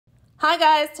Hi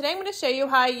guys, today I'm going to show you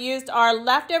how I used our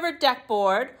leftover deck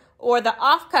board or the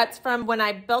offcuts from when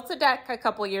I built a deck a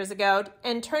couple years ago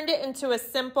and turned it into a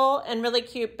simple and really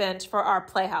cute bench for our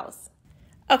playhouse.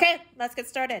 Okay, let's get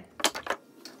started.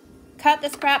 Cut the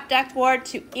scrap deck board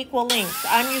to equal lengths.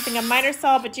 I'm using a miter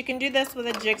saw, but you can do this with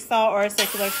a jigsaw or a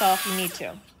circular saw if you need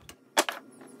to.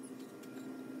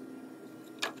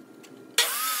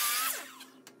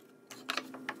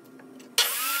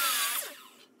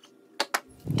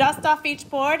 Dust off each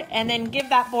board and then give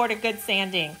that board a good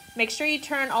sanding. Make sure you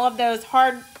turn all of those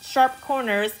hard, sharp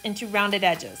corners into rounded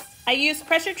edges. I used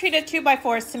pressure treated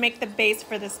 2x4's to make the base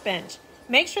for this bench.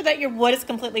 Make sure that your wood is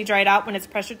completely dried out when it's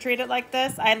pressure treated like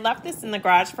this. I left this in the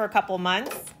garage for a couple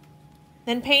months.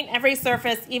 Then paint every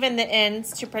surface, even the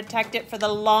ends, to protect it for the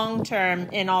long term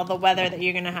in all the weather that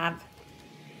you're gonna have.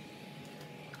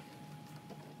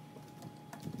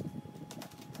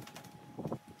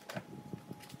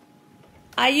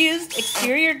 I used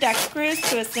exterior deck screws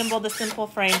to assemble the simple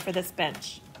frame for this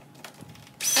bench.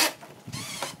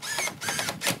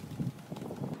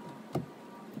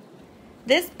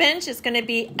 This bench is going to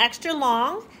be extra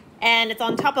long and it's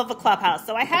on top of a clubhouse,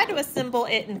 so I had to assemble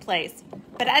it in place.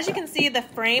 But as you can see, the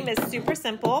frame is super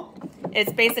simple.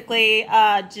 It's basically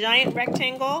a giant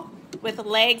rectangle with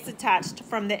legs attached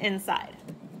from the inside.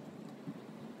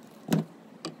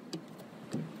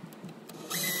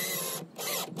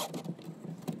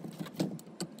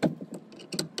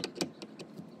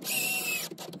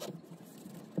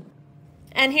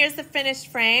 And here's the finished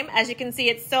frame. As you can see,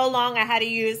 it's so long I had to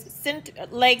use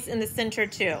legs in the center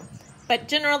too. But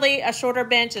generally, a shorter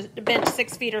bench, a bench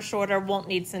 6 feet or shorter, won't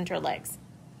need center legs.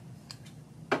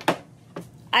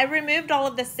 I removed all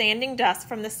of the sanding dust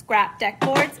from the scrap deck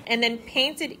boards and then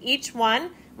painted each one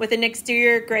with an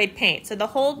exterior grade paint. So the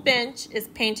whole bench is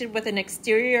painted with an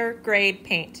exterior grade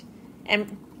paint.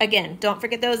 And again, don't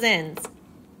forget those ends.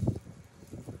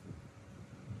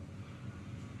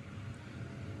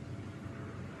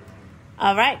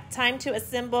 All right, time to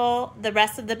assemble the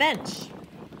rest of the bench.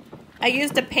 I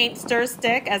used a paint stir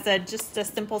stick as just a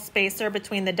simple spacer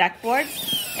between the deck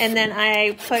boards. And then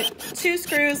I put 2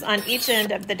 screws on each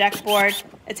end of the deck board,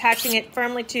 attaching it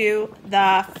firmly to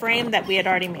the frame that we had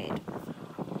already made.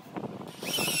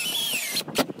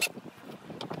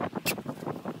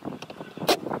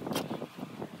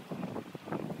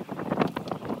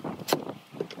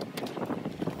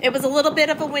 It was a little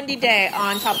bit of a windy day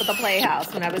on top of the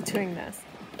playhouse when I was doing this.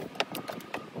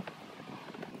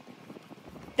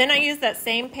 Then I used that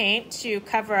same paint to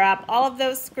cover up all of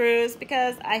those screws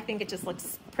because I think it just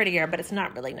looks prettier, but it's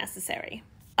not really necessary.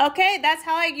 Okay, that's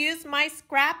how I used my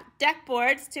scrap deck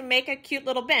boards to make a cute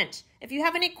little bench. If you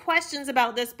have any questions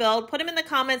about this build, put them in the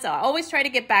comments. I'll always try to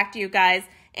get back to you guys.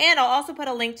 And I'll also put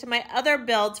a link to my other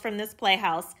builds from this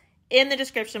playhouse in the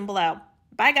description below.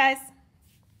 Bye, guys.